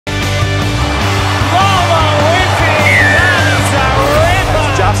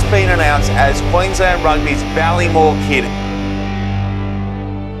announced as Queensland Rugby's Ballymore Kid.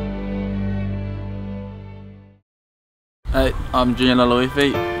 Hey, I'm Junior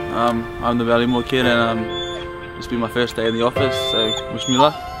Aloifi. I'm the Ballymore Kid, and it's been my first day in the office, so wish me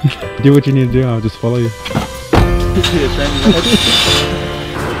luck. Do what you need to do, I'll just follow you.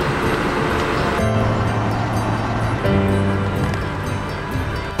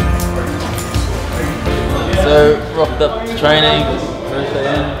 So, rocked up to training, first day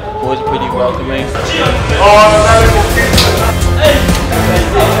in, boys are pretty welcoming.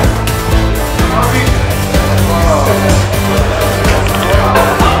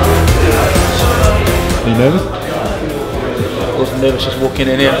 Are you nervous? I wasn't nervous just walking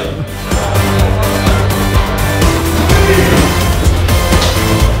in here.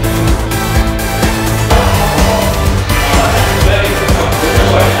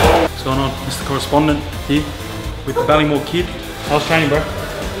 What's going on? Mr. Correspondent here with the Ballymore Kid. How's training, bro?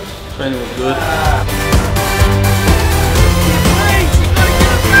 Training was good.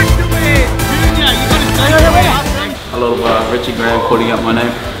 A lot of Richard Graham calling out my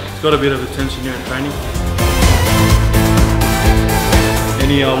name. Got a bit of attention here in training.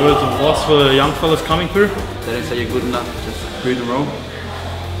 Any words of advice for the young fellas coming through? They don't say you're good enough, just prove them wrong.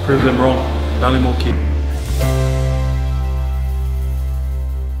 Prove them wrong. Ballymore Kid.